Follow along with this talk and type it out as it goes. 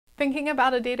Thinking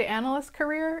about a data analyst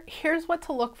career? Here's what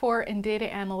to look for in data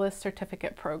analyst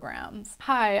certificate programs.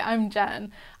 Hi, I'm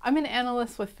Jen. I'm an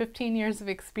analyst with 15 years of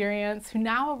experience who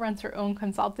now runs her own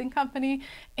consulting company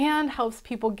and helps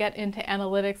people get into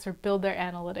analytics or build their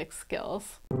analytics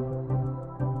skills.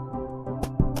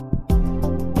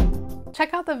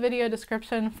 Check out the video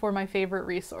description for my favorite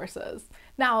resources.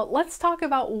 Now, let's talk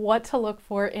about what to look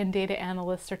for in data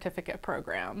analyst certificate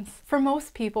programs. For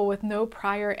most people with no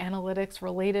prior analytics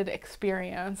related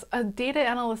experience, a data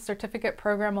analyst certificate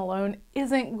program alone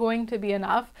isn't going to be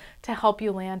enough to help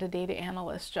you land a data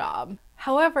analyst job.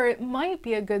 However, it might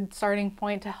be a good starting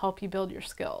point to help you build your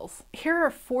skills. Here are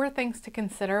 4 things to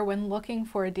consider when looking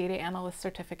for a data analyst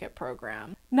certificate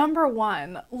program. Number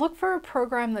 1, look for a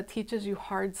program that teaches you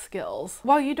hard skills.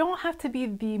 While you don't have to be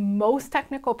the most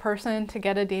technical person to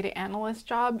get a data analyst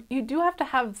job, you do have to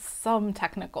have some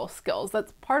technical skills.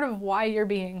 That's part of why you're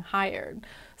being hired.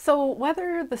 So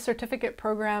whether the certificate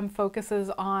program focuses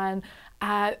on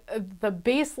at the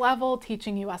base level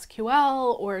teaching you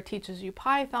SQL or teaches you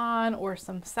Python or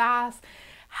some SAS,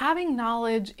 having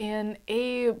knowledge in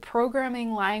a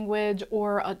programming language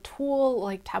or a tool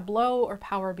like Tableau or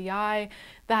Power BI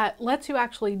that lets you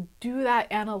actually do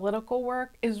that analytical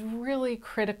work is really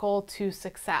critical to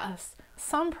success.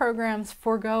 Some programs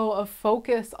forego a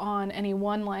focus on any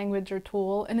one language or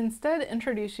tool and instead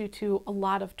introduce you to a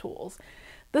lot of tools.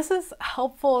 This is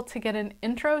helpful to get an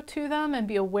intro to them and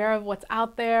be aware of what's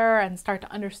out there and start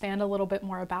to understand a little bit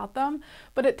more about them,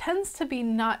 but it tends to be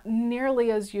not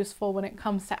nearly as useful when it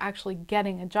comes to actually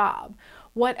getting a job.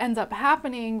 What ends up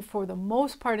happening for the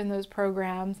most part in those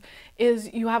programs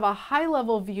is you have a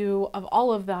high-level view of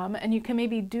all of them and you can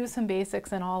maybe do some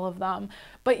basics in all of them,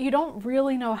 but you don't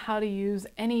really know how to use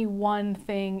any one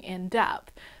thing in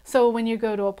depth. So when you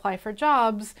go to apply for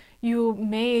jobs, you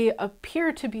may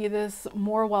appear to be this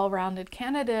more well-rounded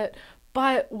candidate,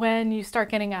 but when you start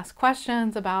getting asked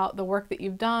questions about the work that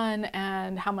you've done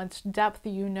and how much depth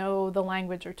you know the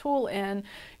language or tool in,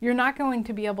 you're not going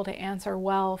to be able to answer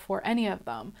well for any of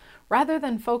them. Rather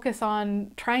than focus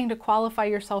on trying to qualify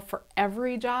yourself for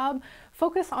every job,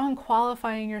 focus on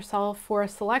qualifying yourself for a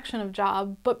selection of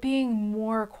jobs, but being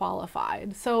more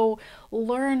qualified. So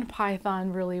learn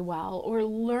Python really well, or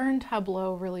learn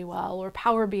Tableau really well, or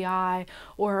Power BI,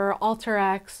 or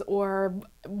AlterX, or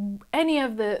any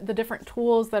of the different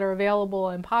tools that are available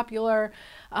and popular.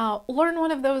 Learn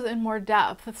one of those in more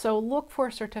depth. So look for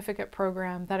a certificate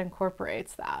program that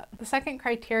incorporates that. The second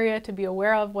criteria to be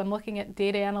aware of when looking at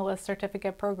data analyst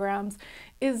certificate programs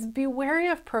is be wary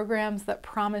of programs that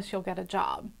promise you'll get a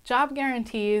job. Job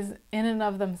guarantees in and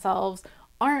of themselves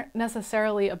aren't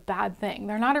necessarily a bad thing.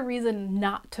 They're not a reason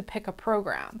not to pick a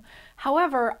program.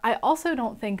 However, I also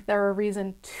don't think they're a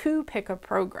reason to pick a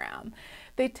program.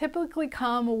 They typically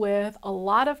come with a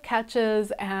lot of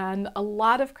catches and a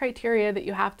lot of criteria that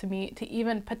you have to meet to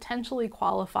even potentially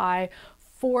qualify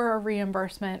for a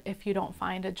reimbursement if you don't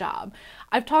find a job.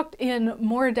 I've talked in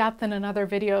more depth in another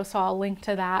video, so I'll link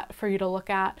to that for you to look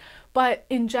at. But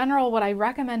in general, what I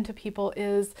recommend to people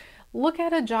is look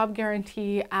at a job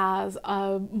guarantee as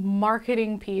a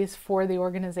marketing piece for the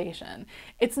organization.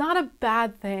 It's not a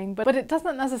bad thing, but it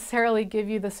doesn't necessarily give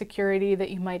you the security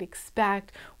that you might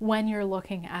expect when you're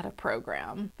looking at a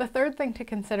program. The third thing to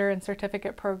consider in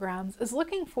certificate programs is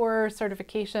looking for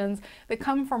certifications that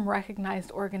come from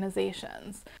recognized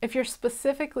organizations. If you're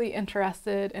specifically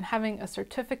interested in having a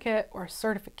certificate or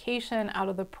certification out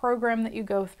of the program that you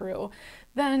go through,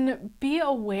 then be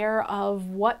aware of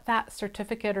what that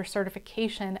certificate or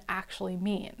certification actually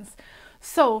means.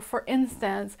 So for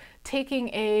instance, taking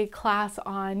a class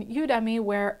on Udemy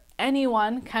where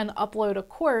anyone can upload a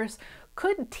course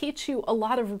could teach you a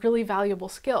lot of really valuable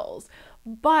skills,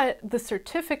 but the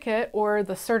certificate or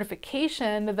the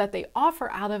certification that they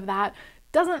offer out of that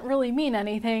doesn't really mean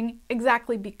anything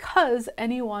exactly because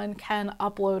anyone can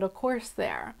upload a course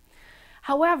there.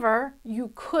 However,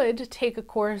 you could take a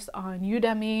course on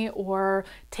Udemy or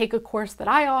take a course that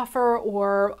I offer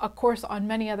or a course on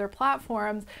many other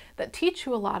platforms that teach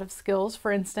you a lot of skills,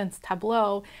 for instance,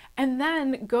 Tableau, and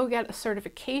then go get a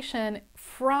certification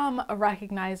from a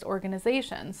recognized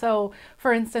organization. So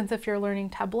for instance, if you're learning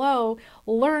Tableau,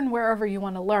 learn wherever you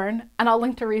want to learn, and I'll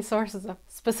link to resources of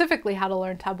specifically how to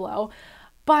learn Tableau,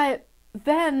 but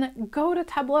then go to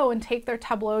Tableau and take their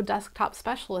Tableau Desktop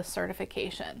Specialist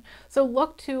certification. So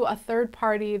look to a third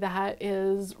party that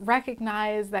is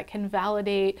recognized, that can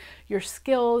validate your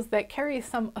skills, that carries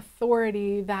some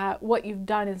authority that what you've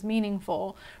done is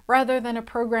meaningful, rather than a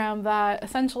program that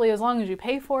essentially, as long as you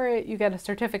pay for it, you get a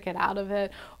certificate out of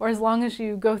it, or as long as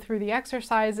you go through the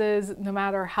exercises, no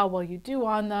matter how well you do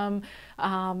on them,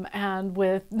 and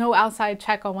with no outside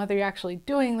check on whether you're actually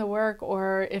doing the work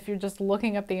or if you're just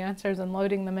looking up the answers and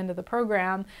loading them into the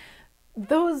program,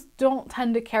 those don't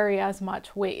tend to carry as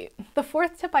much weight. The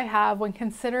fourth tip I have when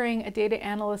considering a data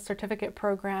analyst certificate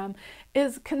program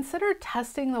is consider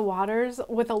testing the waters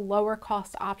with a lower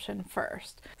cost option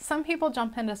first. Some people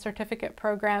jump into certificate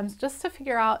programs just to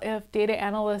figure out if data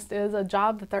analyst is a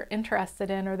job that they're interested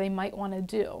in or they might want to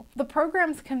do. The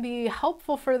programs can be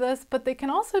helpful for this, but they can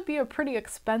also be a pretty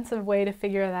expensive way to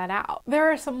figure that out. There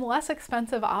are some less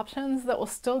expensive options that will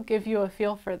still give you a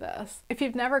feel for this. If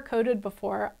you've never coded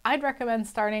before, I'd recommend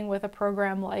starting with a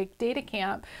program like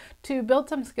DataCamp to build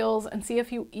some skills and see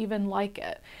if you even like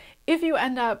it. If you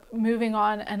end up moving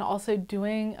on and also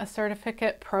doing a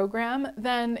certificate program,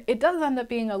 then it does end up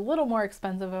being a little more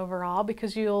expensive overall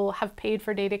because you'll have paid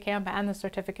for DataCamp and the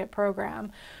certificate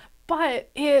program. But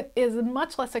it is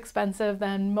much less expensive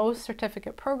than most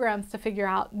certificate programs to figure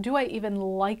out, do I even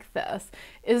like this?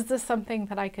 Is this something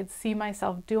that I could see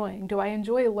myself doing? Do I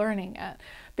enjoy learning it?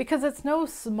 Because it's no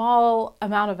small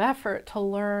amount of effort to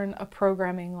learn a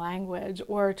programming language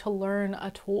or to learn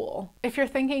a tool. If you're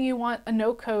thinking you want a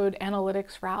no-code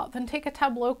analytics route, then take a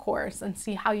Tableau course and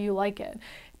see how you like it.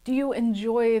 Do you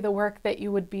enjoy the work that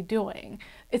you would be doing?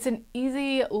 It's an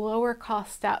easy, lower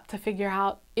cost step to figure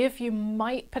out if you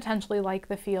might potentially like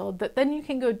the field, that then you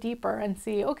can go deeper and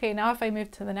see, okay, now if I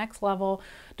move to the next level,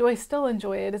 do I still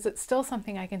enjoy it? Is it still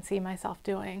something I can see myself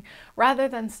doing? Rather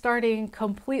than starting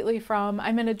completely from,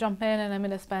 I'm going to jump in and I'm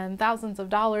going to spend thousands of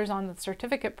dollars on the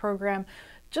certificate program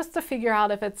just to figure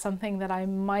out if it's something that I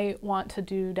might want to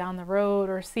do down the road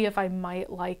or see if I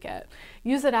might like it.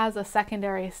 Use it as a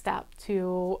secondary step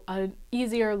to an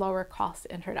easier, lower cost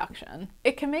introduction.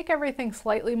 It can make everything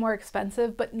slightly more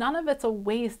expensive, but none of it's a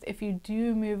waste if you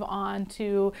do move on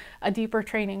to a deeper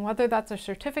training, whether that's a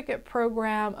certificate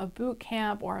program, a boot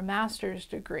camp, or a master's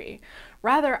degree.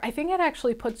 Rather, I think it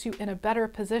actually puts you in a better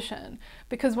position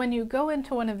because when you go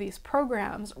into one of these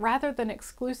programs, rather than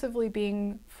exclusively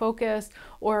being focused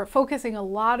or focusing a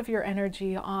lot of your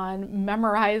energy on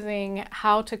memorizing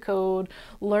how to code,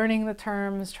 learning the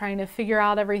terms, trying to figure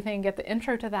out everything, get the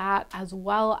intro to that, as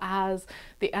well as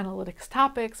the analytics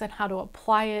topics and how to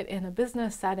apply it in a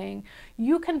business setting,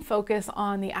 you can focus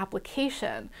on the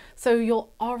application. So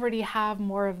you'll already have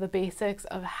more of the basics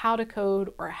of how to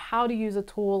code or how to use a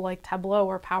tool like Tableau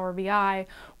or Power BI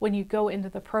when you go into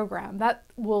the program. That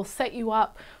will set you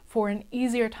up for an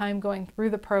easier time going through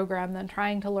the program than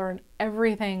trying to learn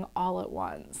everything all at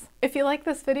once. If you like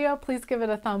this video, please give it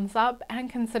a thumbs up and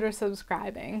consider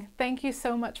subscribing. Thank you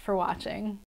so much for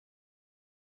watching.